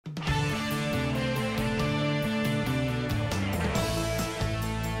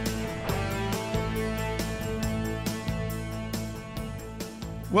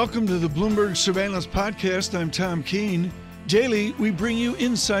Welcome to the Bloomberg Surveillance Podcast. I'm Tom Keene. Daily, we bring you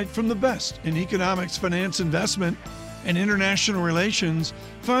insight from the best in economics, finance, investment, and international relations.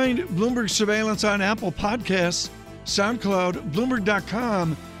 Find Bloomberg Surveillance on Apple Podcasts, SoundCloud,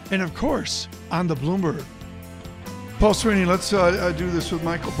 Bloomberg.com, and of course, on the Bloomberg. Paul Sweeney, let's do this with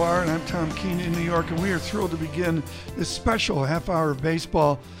Michael Barr, and I'm Tom Keene in New York, and we are thrilled to begin this special half hour of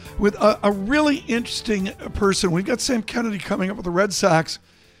baseball with a really interesting person. We've got Sam Kennedy coming up with the Red Sox.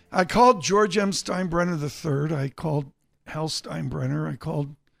 I called George M. Steinbrenner III. I called Hal Steinbrenner. I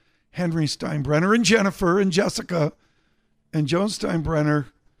called Henry Steinbrenner and Jennifer and Jessica and Joan Steinbrenner.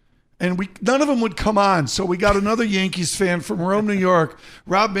 And none of them would come on. So we got another Yankees fan from Rome, New York.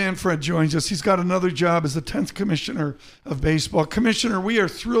 Rob Manfred joins us. He's got another job as the 10th Commissioner of Baseball. Commissioner, we are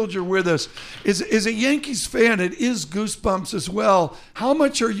thrilled you're with us. As a Yankees fan, it is goosebumps as well. How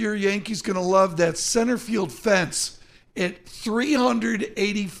much are your Yankees going to love that center field fence at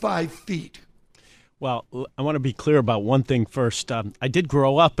 385 feet? Well, I want to be clear about one thing first. I did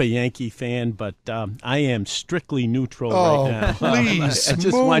grow up a Yankee fan, but I am strictly neutral right now. Please, I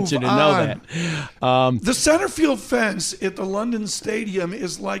just want you to know that. The center field fence at the London Stadium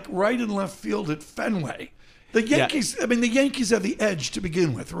is like right in left field at Fenway. The Yankees, I mean, the Yankees have the edge to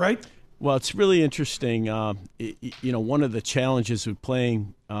begin with, right? Well, it's really interesting. One of the challenges with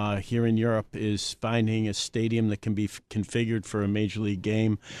playing here in Europe is finding a stadium that can be configured for a major league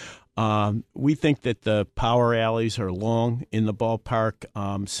game. We think that the power alleys are long in the ballpark.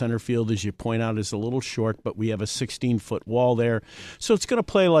 Center field, as you point out, is a little short, but we have a 16-foot wall there. So it's going to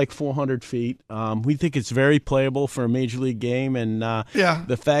play like 400 feet. We think it's very playable for a major league game. And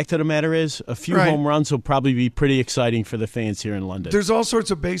the fact of the matter is a few home runs will probably be pretty exciting for the fans here in London. There's all sorts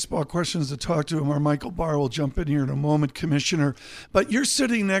of baseball questions to talk to him. Our Michael Barr will jump in here in a moment, Commissioner. But you're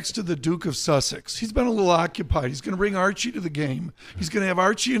sitting next to the Duke of Sussex. He's been a little occupied. He's going to bring Archie to the game. He's going to have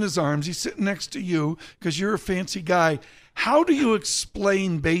Archie in his arms. He's sitting next to you because you're a fancy guy. How do you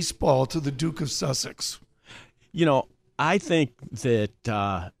explain baseball to the Duke of Sussex? You know, I think that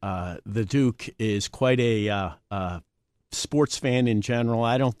the Duke is quite a sports fan in general.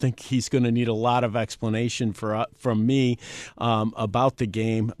 I don't think he's going to need a lot of explanation from me about the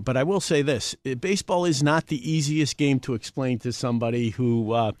game. But I will say this. Baseball is not the easiest game to explain to somebody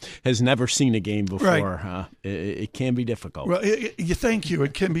who has never seen a game before. Right. It can be difficult. Well, thank you.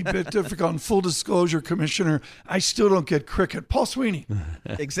 It can be a bit difficult. And full disclosure, Commissioner, I still don't get cricket. Paul Sweeney.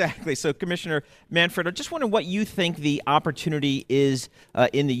 Exactly. So, Commissioner Manfred, I just wonder what you think the opportunity is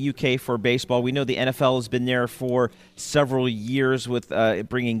in the UK for baseball. We know the NFL has been there for several years with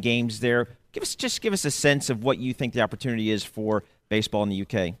bringing games there. Give us a sense of what you think the opportunity is for baseball in the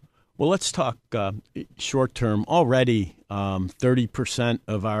UK. Well, let's talk short term. Already, 30%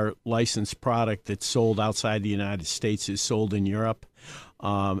 of our licensed product that's sold outside the United States is sold in Europe.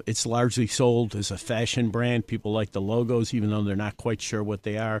 It's largely sold as a fashion brand. People like the logos, even though they're not quite sure what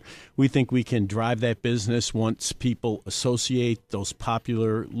they are. We think we can drive that business once people associate those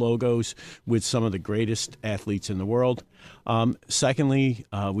popular logos with some of the greatest athletes in the world. Secondly,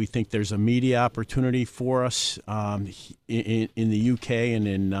 we think there's a media opportunity for us in the UK and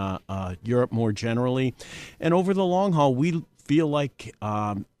in Europe more generally. And over the long haul, we feel like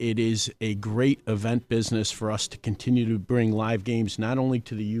it is a great event business for us to continue to bring live games not only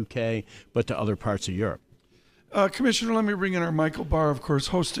to the UK but to other parts of Europe. Commissioner, let me bring in our Michael Barr, of course,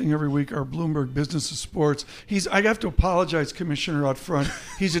 hosting every week our Bloomberg Business of Sports. I have to apologize, Commissioner, out front.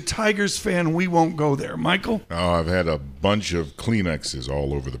 He's a Tigers fan. We won't go there. Michael? Oh, I've had a bunch of Kleenexes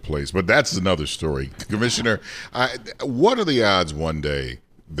all over the place, but that's another story. Commissioner, what are the odds one day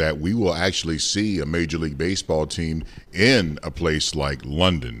that we will actually see a Major League Baseball team in a place like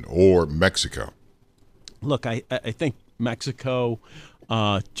London or Mexico? Look, I think Mexico,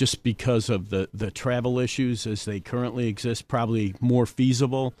 just because of the travel issues as they currently exist, probably more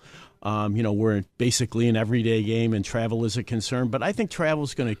feasible. We're basically an everyday game and travel is a concern. But I think travel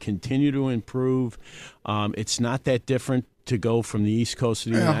is going to continue to improve. It's not that different to go from the East Coast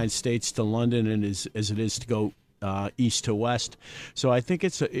of the United States to London as it is to go east to west. So I think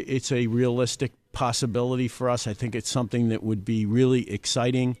it's a realistic possibility for us. I think it's something that would be really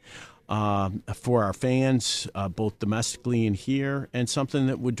exciting for our fans, both domestically and here, and something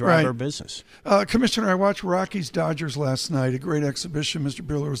that would drive our business. Commissioner, I watched Rockies-Dodgers last night, a great exhibition. Mr.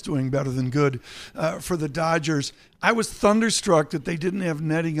 Buehler was doing better than good for the Dodgers. I was thunderstruck that they didn't have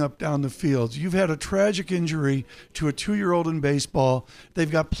netting up down the field. You've had a tragic injury to a 2-year-old in baseball. They've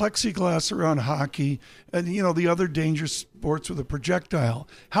got plexiglass around hockey and, the other dangerous sports with a projectile.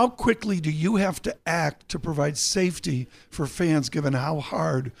 How quickly do you have to act to provide safety for fans given how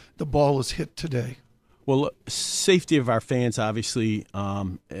hard the ball is hit today? Well, safety of our fans, obviously,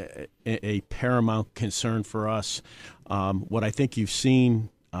 a paramount concern for us. What I think you've seen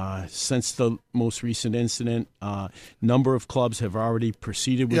since the most recent incident, number of clubs have already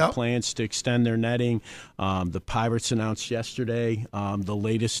proceeded with plans to extend their netting. The Pirates announced yesterday the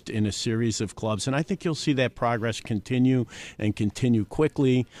latest in a series of clubs, and I think you'll see that progress continue and continue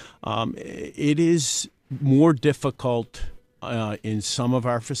quickly. It is more difficult in some of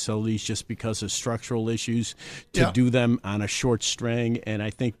our facilities just because of structural issues to do them on a short string, and I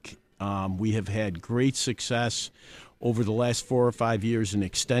think we have had great success over the last 4 or 5 years in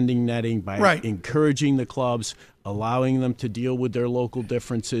extending netting by encouraging the clubs, allowing them to deal with their local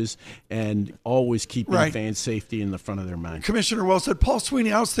differences, and always keeping fan safety in the front of their mind. Commissioner well said. Paul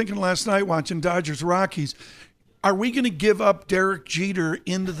Sweeney, I was thinking last night watching Dodgers-Rockies, are we going to give up Derek Jeter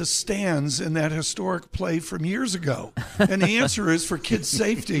into the stands in that historic play from years ago? And the answer is for kids'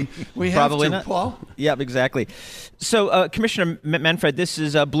 safety, we have Probably to, not. Paul. Yeah, exactly. So, Commissioner Manfred, this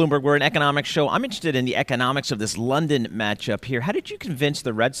is Bloomberg. We're an economics show. I'm interested in the economics of this London matchup here. How did you convince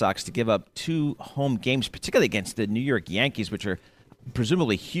the Red Sox to give up 2 home games, particularly against the New York Yankees, which are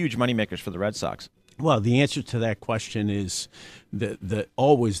presumably huge moneymakers for the Red Sox? Well, the answer to that question is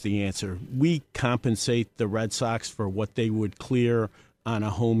always the answer. We compensate the Red Sox for what they would clear on a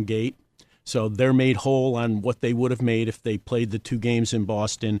home gate. So they're made whole on what they would have made if they played the 2 games in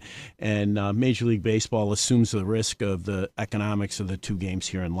Boston, and Major League Baseball assumes the risk of the economics of the 2 games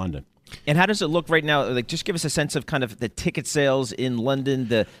here in London. And how does it look right now? Like, just give us a sense of kind of the ticket sales in London,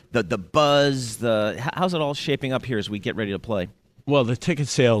 the buzz, how's it all shaping up here as we get ready to play? Well, the ticket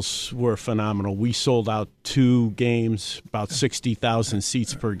sales were phenomenal. We sold out 2 games, about 60,000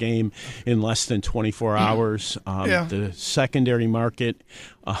 seats per game in less than 24 hours. The secondary market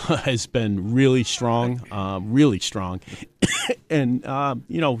has been really strong, and,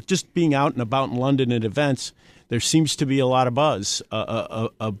 just being out and about in London at events, there seems to be a lot of buzz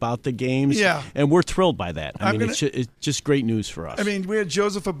about the games, and we're thrilled by that. It's just great news for us. I mean, we had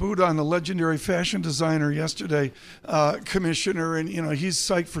Joseph Abuda on, the legendary fashion designer, yesterday, Commissioner, and he's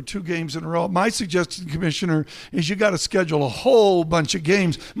psyched for 2 games in a row. My suggestion, Commissioner, is you got to schedule a whole bunch of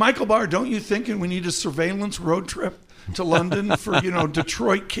games. Michael Barr, don't you think we need a surveillance road trip to London for,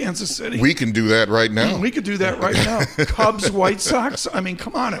 Detroit, Kansas City? We can do that right now. We could do that right now. Cubs, White Sox. I mean,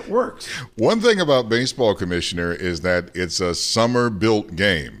 come on, it works. One thing about baseball, Commissioner, is that it's a summer-built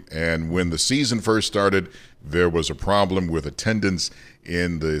game. And when the season first started, there was a problem with attendance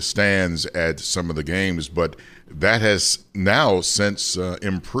in the stands at some of the games. But that has now since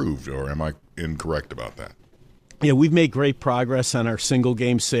improved, or am I incorrect about that? Yeah, we've made great progress on our single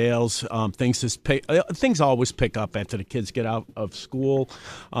game sales. Things always pick up after the kids get out of school.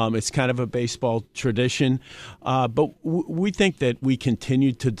 It's kind of a baseball tradition. But we think that we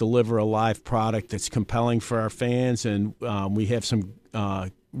continue to deliver a live product that's compelling for our fans, and we have some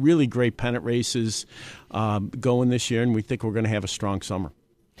really great pennant races going this year, and we think we're going to have a strong summer.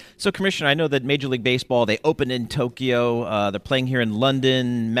 So, Commissioner, I know that Major League Baseball, they opened in Tokyo. They're playing here in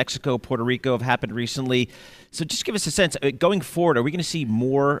London, Mexico, Puerto Rico have happened recently. So just give us a sense, going forward, are we going to see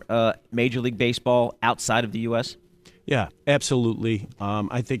more Major League Baseball outside of the U.S.? Yeah, absolutely.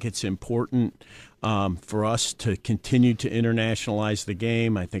 I think it's important for us to continue to internationalize the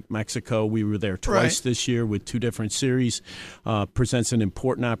game. I think Mexico, we were there twice this year with 2 different series, presents an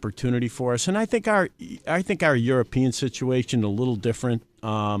important opportunity for us. And I think our European situation a little different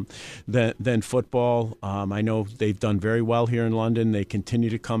than football. I know they've done very well here in London. They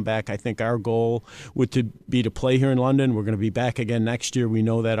continue to come back. I think our goal would be to play here in London. We're going to be back again next year. We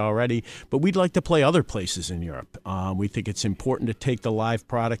know that already. But we'd like to play other places in Europe. We think it's important to take the live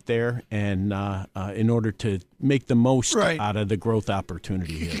product there, and in order to make the most out of the growth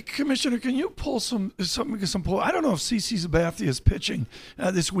opportunity here. Commissioner, can you pull some poll? I don't know if CC Sabathia is pitching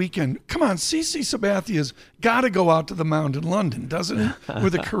this weekend. Come on, CC Sabathia's got to go out to the mound in London, doesn't he?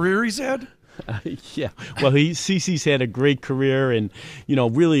 With the career he's had? Yeah. Well, CC's had a great career, and,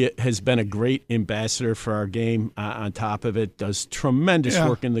 really has been a great ambassador for our game. On top of it, does tremendous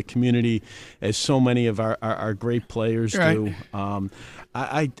work in the community, as so many of our great players do.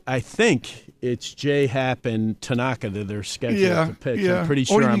 I think it's J. Happ and Tanaka that they're scheduled to pitch. I'm pretty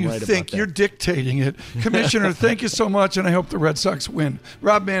sure I'm right about that. You're dictating it. Commissioner, thank you so much, and I hope the Red Sox win.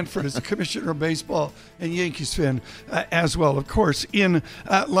 Rob Manfred is the Commissioner of Baseball and Yankees fan as well, of course, in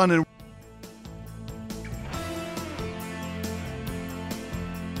London.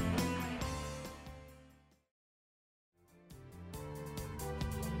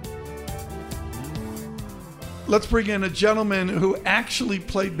 Let's bring in a gentleman who actually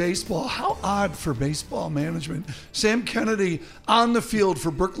played baseball. How odd for baseball management. Sam Kennedy on the field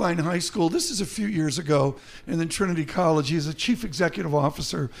for Brookline High School. This is a few years ago, and then Trinity College. He is a chief executive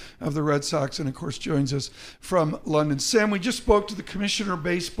officer of the Red Sox, and of course joins us from London. Sam, we just spoke to the commissioner of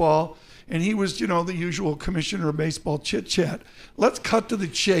baseball, and he was, the usual commissioner of baseball chit-chat. Let's cut to the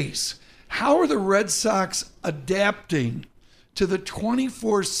chase. How are the Red Sox adapting to the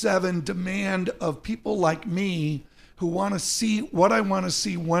 24/7 demand of people like me who want to see what I want to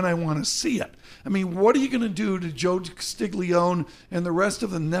see when I want to see it? I mean, what are you going to do to Joe Castiglione and the rest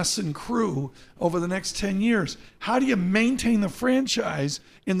of the Nesson crew over the next 10 years? How do you maintain the franchise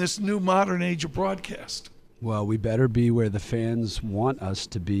in this new modern age of broadcast? Well, we better be where the fans want us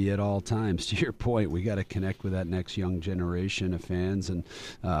to be at all times. To your point, we got to connect with that next young generation of fans, and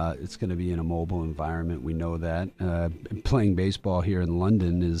it's going to be in a mobile environment. We know that. Playing baseball here in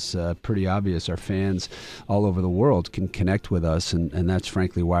London is pretty obvious. Our fans all over the world can connect with us, and that's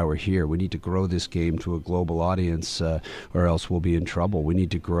frankly why we're here. We need to grow this game to a global audience, or else we'll be in trouble. We need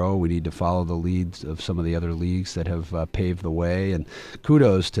to grow. We need to follow the leads of some of the other leagues that have paved the way, and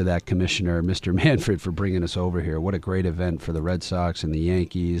kudos to that commissioner, Mr. Manfred, for bringing us over here. What a great event for the Red Sox and the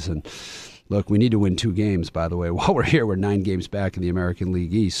Yankees. And look, we need to win 2 games, by the way. While we're here, we're 9 games back in the American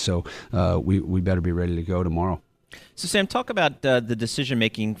League East, so we better be ready to go tomorrow. So, Sam, talk about the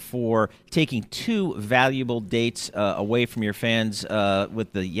decision-making for taking 2 valuable dates away from your fans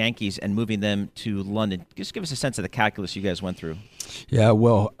with the Yankees and moving them to London. Just give us a sense of the calculus you guys went through. Yeah,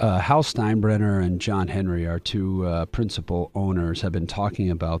 well, Hal Steinbrenner and John Henry, our 2 principal owners, have been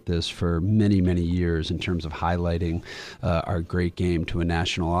talking about this for many, many years in terms of highlighting our great game to a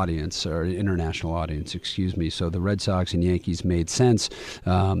national audience, or international audience, excuse me. So the Red Sox and Yankees made sense.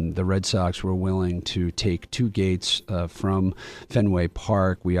 The Red Sox were willing to take 2 gates from Fenway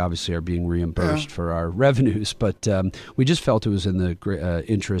Park. We obviously are being reimbursed for our revenues, but we just felt it was in the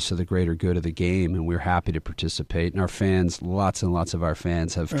interest of the greater good of the game, and we're happy to participate. And our fans, lots and lots of our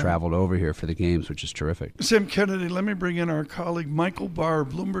fans have traveled over here for the games, which is terrific. Sam Kennedy, let me bring in our colleague Michael Barr,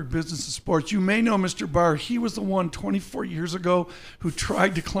 Bloomberg Business and Sports. You may know Mr. Barr. He was the one 24 years ago who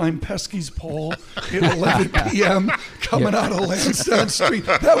tried to climb Pesky's pole at 11 p.m. coming out of Lansdowne Street.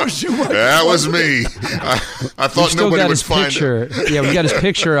 That was you, Michael. That was me. I thought nobody would find it. Yeah, we got his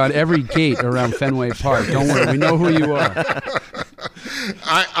picture on every gate around Fenway Park. Don't worry, we know who you are.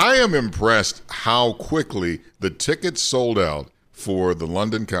 I am impressed how quickly the tickets sold out for the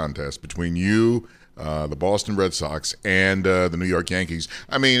London contest between you, the Boston Red Sox, and the New York Yankees.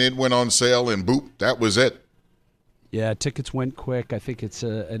 I mean, it went on sale, and boop, that was it. Yeah, tickets went quick. I think it's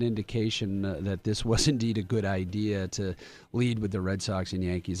an indication that this was indeed a good idea to lead with the Red Sox and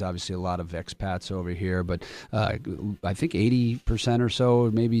Yankees. Obviously, a lot of expats over here, but I think 80% or so,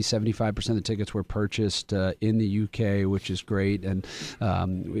 maybe 75% of the tickets were purchased in the UK, which is great. And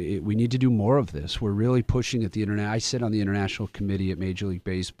we need to do more of this. We're really pushing at the internet. I sit on the international committee at Major League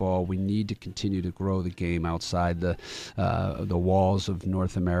Baseball. We need to continue to grow the game outside the walls of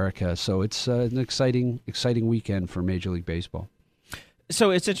North America. So it's an exciting weekend for Major League Baseball.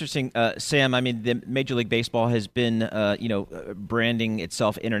 So it's interesting, Sam. I mean, the Major League Baseball has been, branding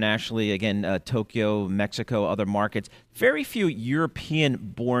itself internationally. Again, Tokyo, Mexico, other markets. Very few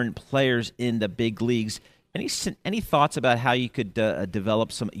European-born players in the big leagues. Any thoughts about how you could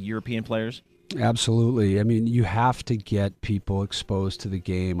develop some European players? Absolutely. I mean, you have to get people exposed to the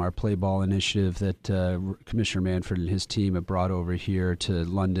game. Our Play Ball initiative that Commissioner Manfred and his team have brought over here to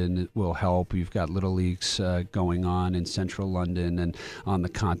London will help. We've got little leagues going on in central London and on the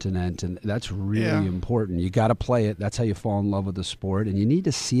continent, and that's really important. You got to play it. That's how you fall in love with the sport, and you need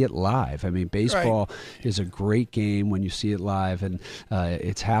to see it live. I mean, baseball is a great game when you see it live, and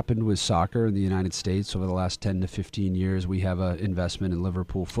it's happened with soccer in the United States over the last 10 to 15 years. We have an investment in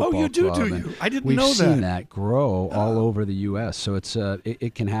Liverpool Football Club. Do you? I didn't We've know that. We've seen that grow all over the U.S., so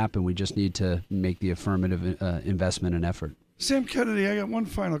it can happen. We just need to make the affirmative investment and effort. Sam Kennedy, I got one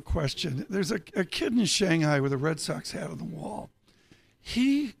final question. There's a kid in Shanghai with a Red Sox hat on the wall.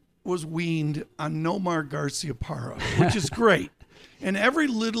 He was weaned on Nomar Garciaparra, which is great. And every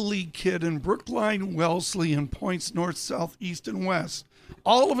Little League kid in Brookline, Wellesley, and points north, south, east, and west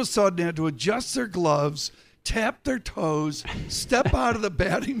all of a sudden had to adjust their gloves, tap their toes, step out of the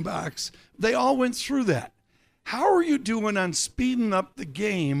batting box. They all went through that. How are you doing on speeding up the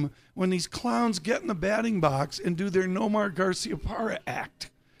game when these clowns get in the batting box and do their Nomar Garciaparra act?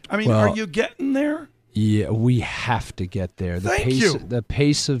 I mean, are you getting there? Yeah, we have to get there. The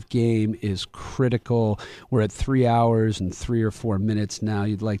pace of game is critical. We're at 3 hours and 3 or 4 minutes now.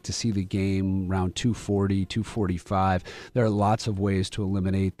 You'd like to see the game around 2:40, 2:45. There are lots of ways to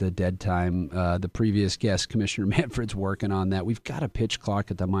eliminate the dead time. The previous guest, Commissioner Manfred's working on that. We've got a pitch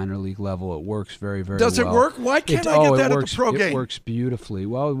clock at the minor league level. It works very, very well. Does it work? Why can't I get that at the pro game? It works beautifully.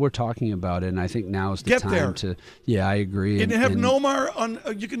 Well, we're talking about it, and I think now is the time to. Yeah, I agree. And have Nomar on.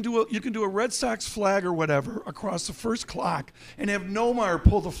 You can do a Red Sox flag or whatever across the first clock, and have Nomar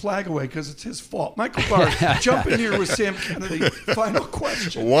pull the flag away because it's his fault. Michael Barr, jump in here with Sam Kennedy. Final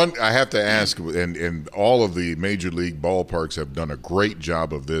question. One, I have to ask, and all of the major league ballparks have done a great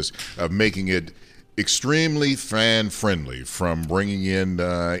job of this, of making it extremely fan-friendly, from bringing in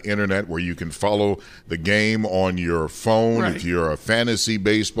internet where you can follow the game on your phone. Right. If you're a fantasy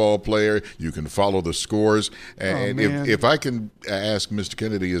baseball player, you can follow the scores. And if I can ask Mr.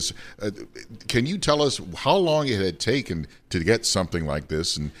 Kennedy, can you tell us how long it had taken to get something like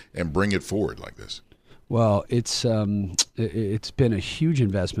this and bring it forward like this? Well, it's been a huge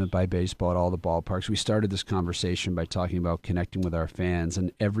investment by baseball at all the ballparks. We started this conversation by talking about connecting with our fans,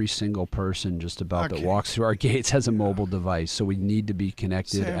 and every single person just about that walks through our gates has a mobile device, so we need to be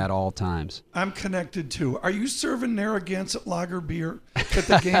connected at all times. I'm connected too. Are you serving Narragansett lager beer at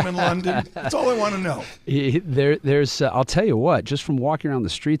the game in London? That's all I want to know. There's I'll tell you what, just from walking around the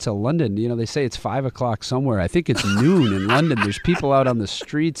streets of London, they say it's 5 o'clock somewhere. I think it's noon in London. There's people out on the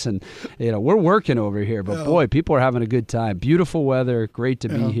streets, and we're working over here. But boy, people are having a good time. Beautiful weather, great to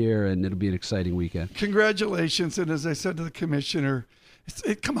be here, and it'll be an exciting weekend. Congratulations, and as I said to the commissioner,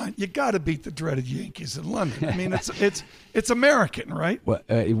 come on, you got to beat the dreaded Yankees in London. I mean, it's American, right? Well,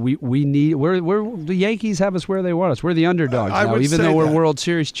 we need the Yankees have us where they want us. We're the underdogs now, even though we're World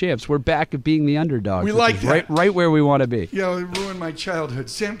Series champs. We're back at being the underdogs. We like that. right where we want to be. Yeah, it ruined my childhood.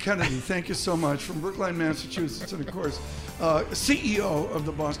 Sam Kennedy, thank you so much, from Brookline, Massachusetts, and of course, CEO of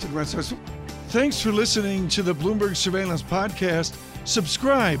the Boston Red Sox. Thanks for listening to the Bloomberg Surveillance Podcast.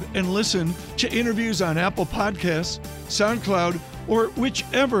 Subscribe and listen to interviews on Apple Podcasts, SoundCloud, or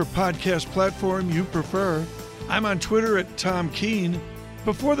whichever podcast platform you prefer. I'm on Twitter at Tom Keene.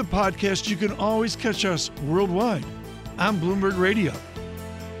 Before the podcast, you can always catch us worldwide on Bloomberg Radio.